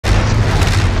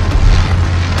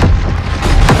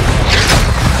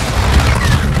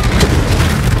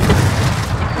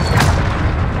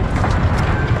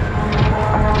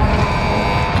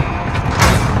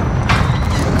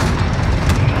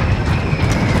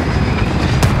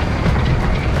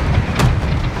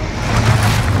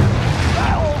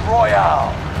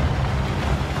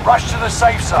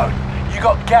safe zone. You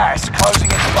got gas closing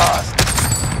in fast.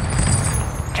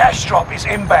 Cash drop is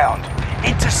inbound.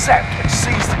 Intercept and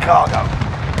seize the cargo.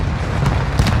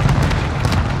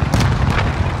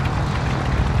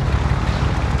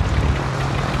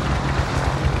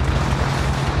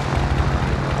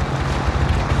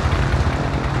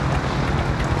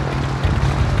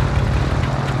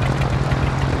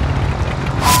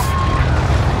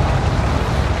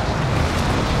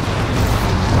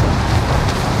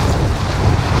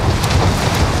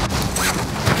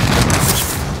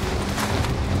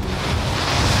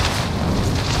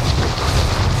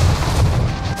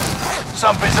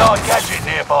 Some bizarre gadget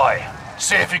nearby.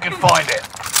 See if you can find it.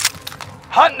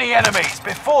 Hunt the enemies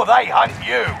before they hunt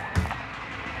you.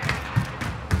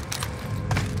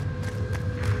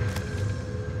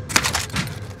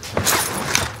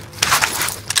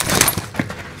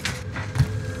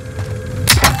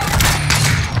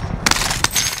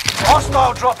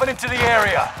 Hostile dropping into the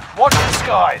area. Watch the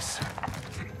skies.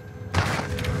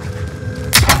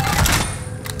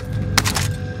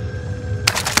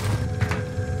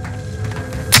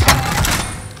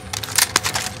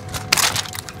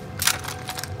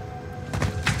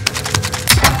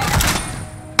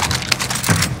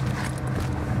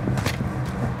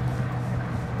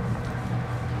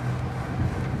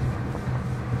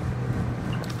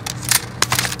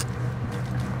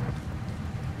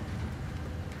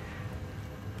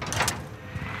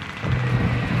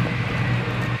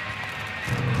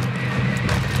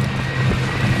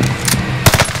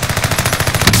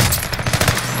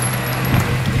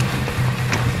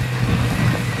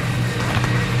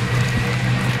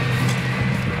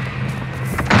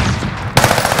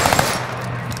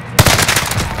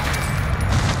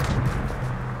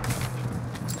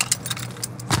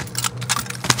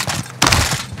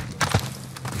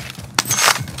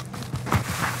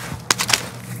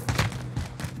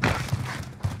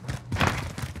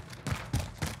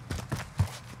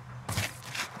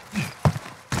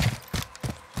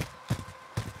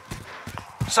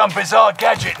 Some bizarre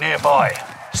gadget nearby.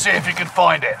 See if you can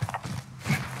find it.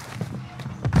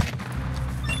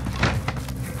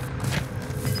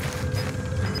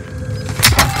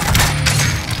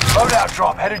 Loadout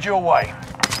drop headed your way.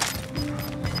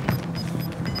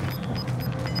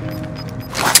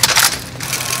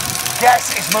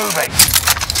 Gas is moving.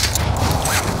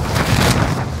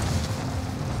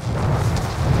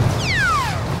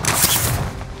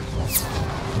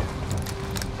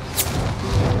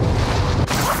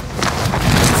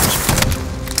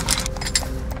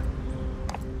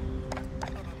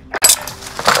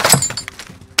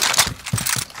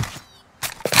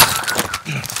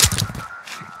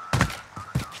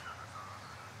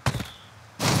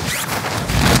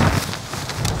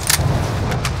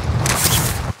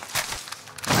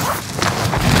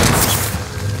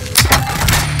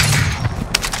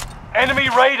 Enemy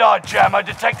radar jammer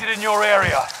detected in your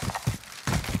area.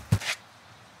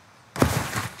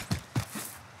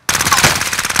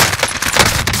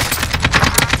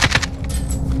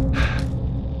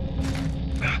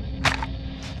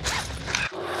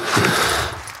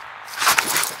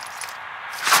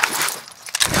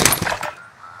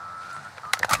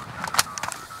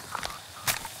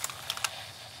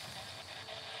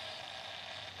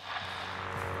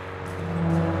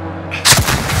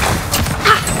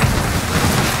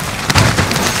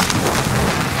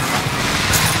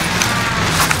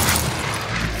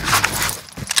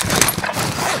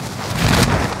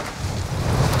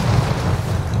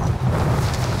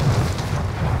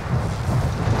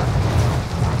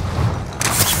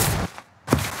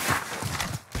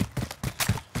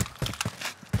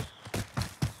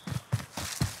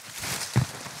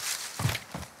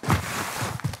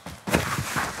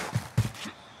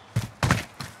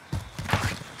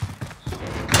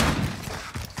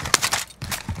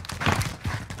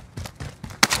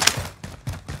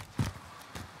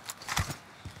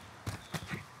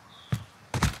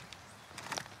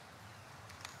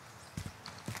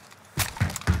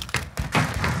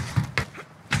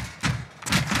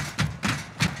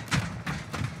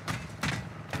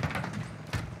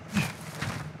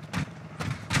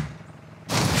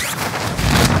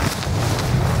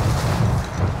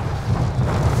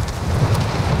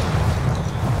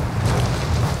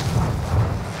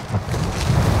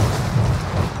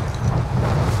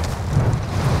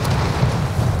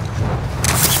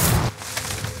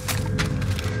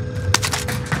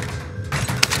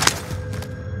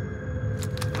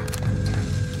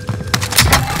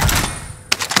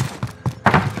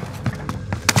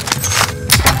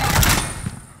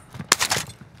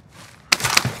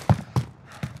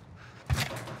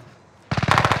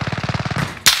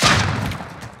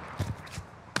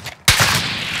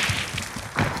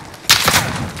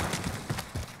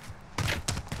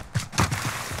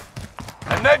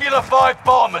 5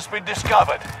 bomb has been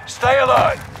discovered. Stay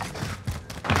alert.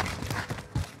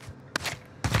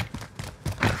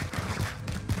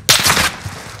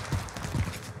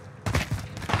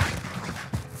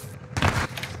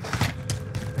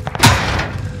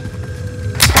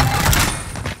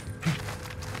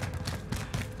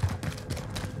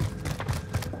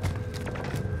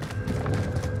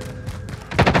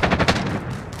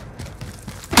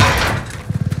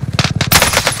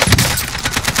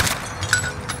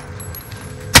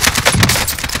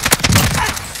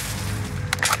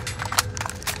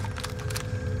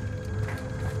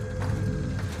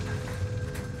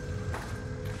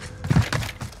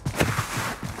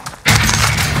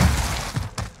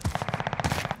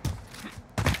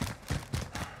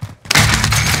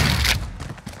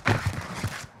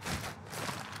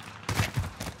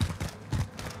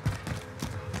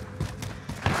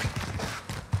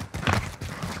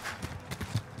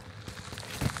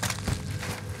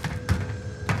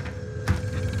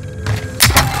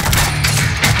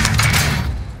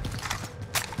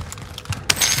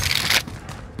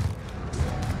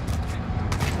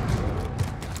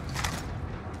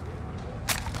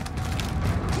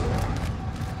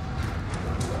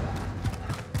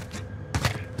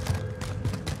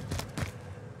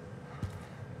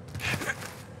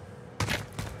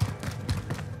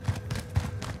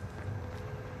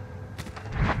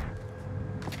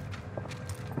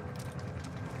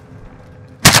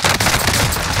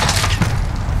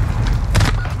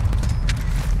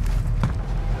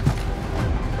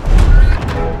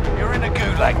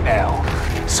 Now.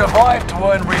 Survive to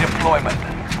earn redeployment.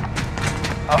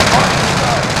 A fighting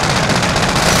stone.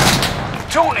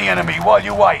 Taunt the enemy while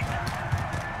you wait.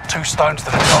 2 stones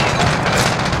to the top.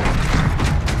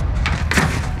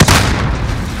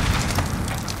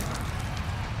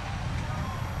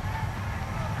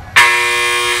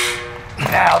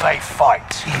 Now they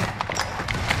fight.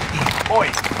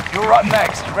 Oi, you're up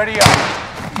next. Ready up.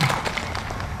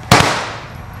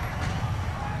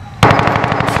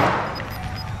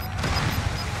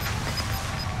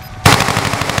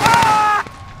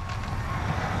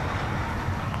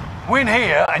 Win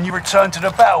here and you return to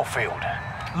the battlefield.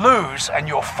 Lose and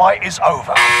your fight is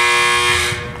over.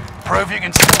 Prove you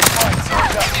can still fight,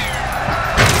 soldier.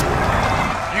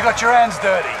 You got your hands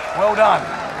dirty. Well done.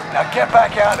 Now get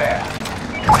back out there.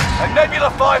 A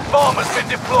Nebula 5 bomb has been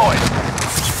deployed.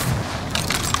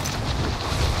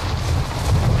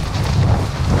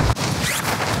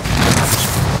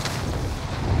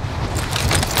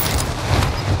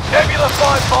 Nebula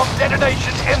 5 bomb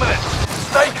detonation imminent.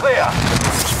 Stay clear.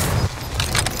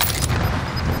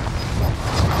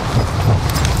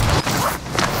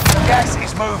 Gas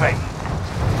is moving.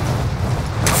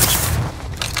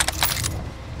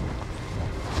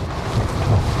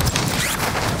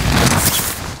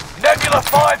 Nebula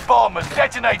 5 bomb has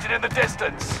detonated in the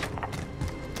distance.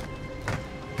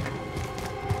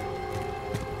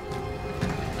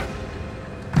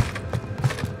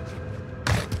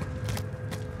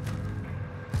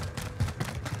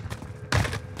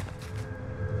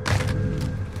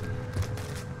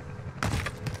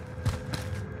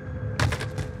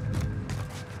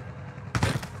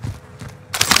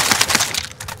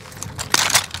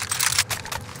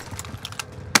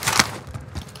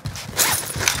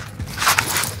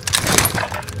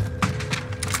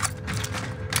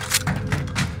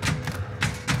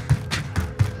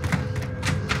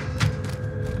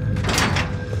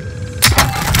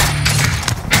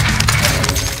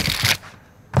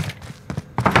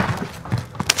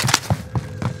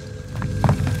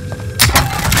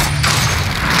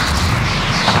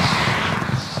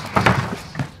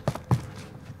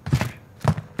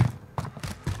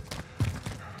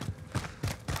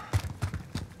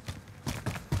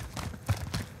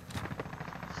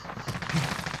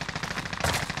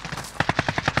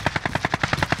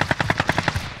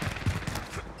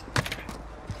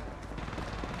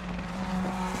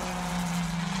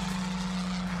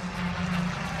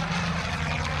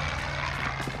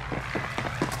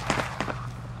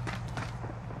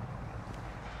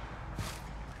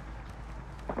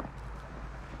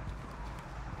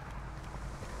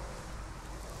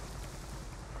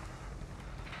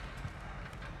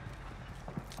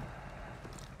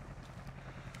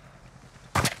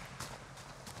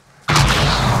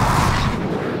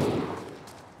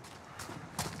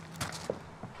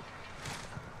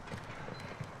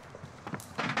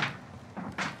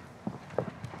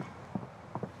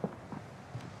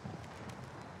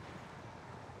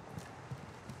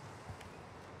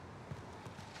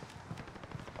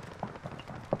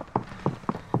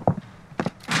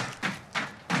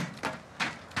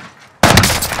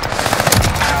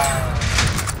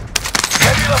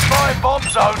 Bomb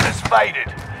zone has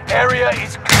faded. Area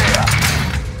is clear.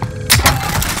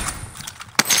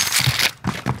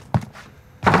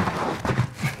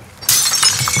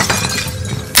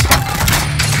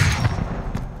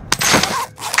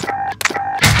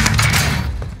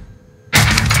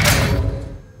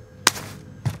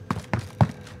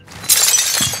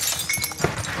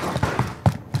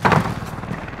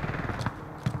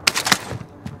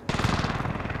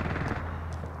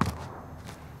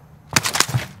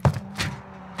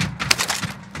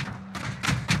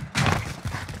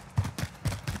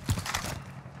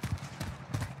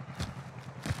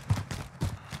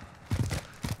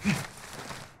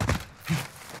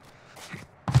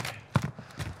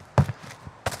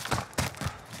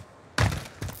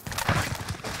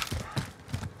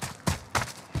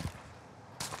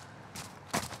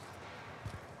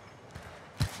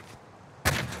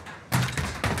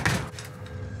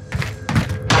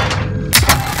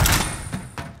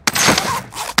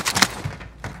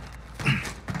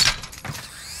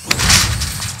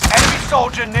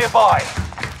 Soldier nearby.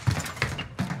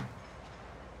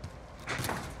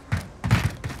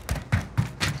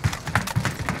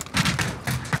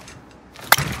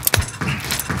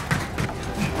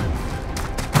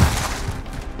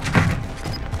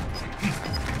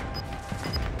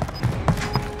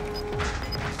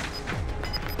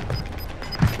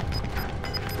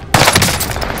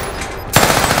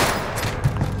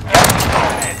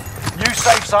 New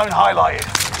safe zone highlighted.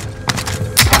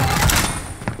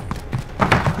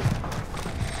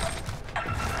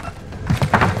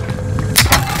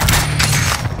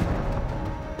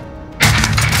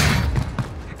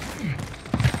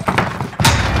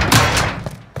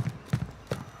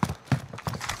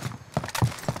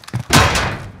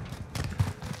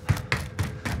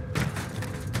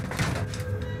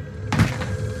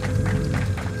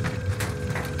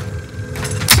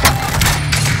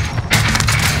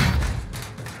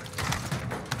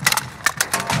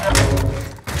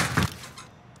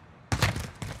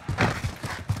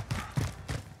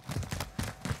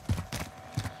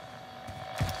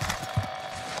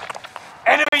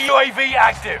 Enemy UAV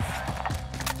active.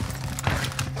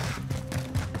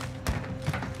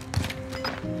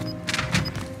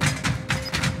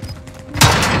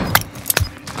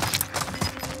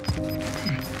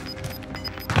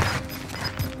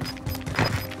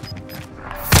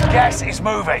 Gas is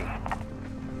moving.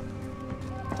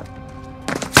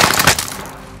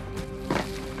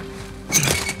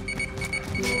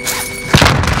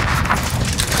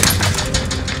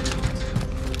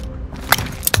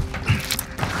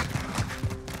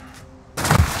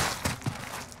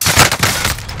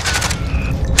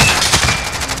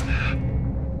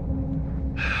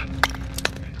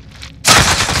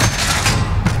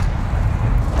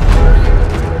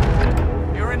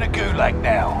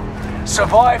 Now.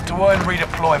 Survive to earn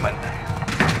redeployment.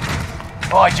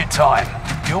 Bide your time.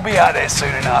 You'll be out there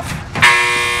soon enough.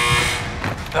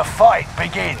 The fight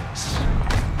begins.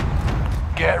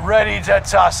 Get ready to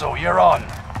tussle. You're on.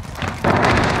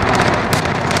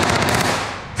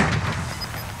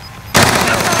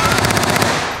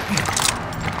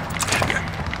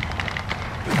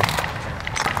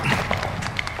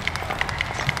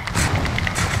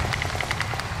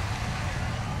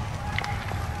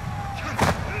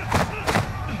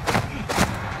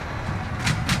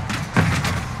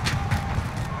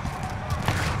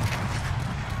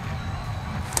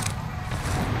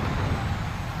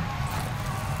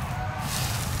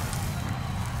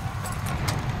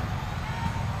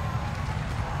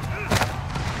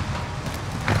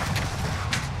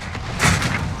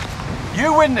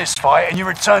 You win this fight and you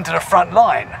return to the front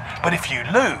line, but if you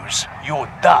lose,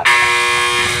 you're done.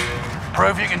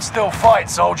 Prove you can still fight,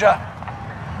 soldier.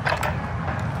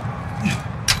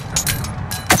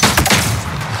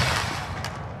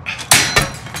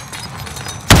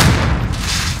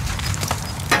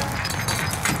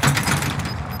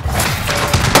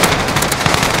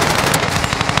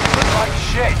 Look like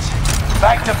shit.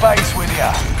 Back to base with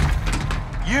ya.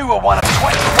 You were one of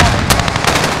 21.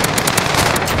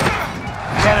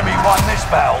 The enemy won this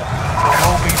battle, but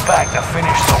we'll be back to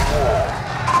finish the war.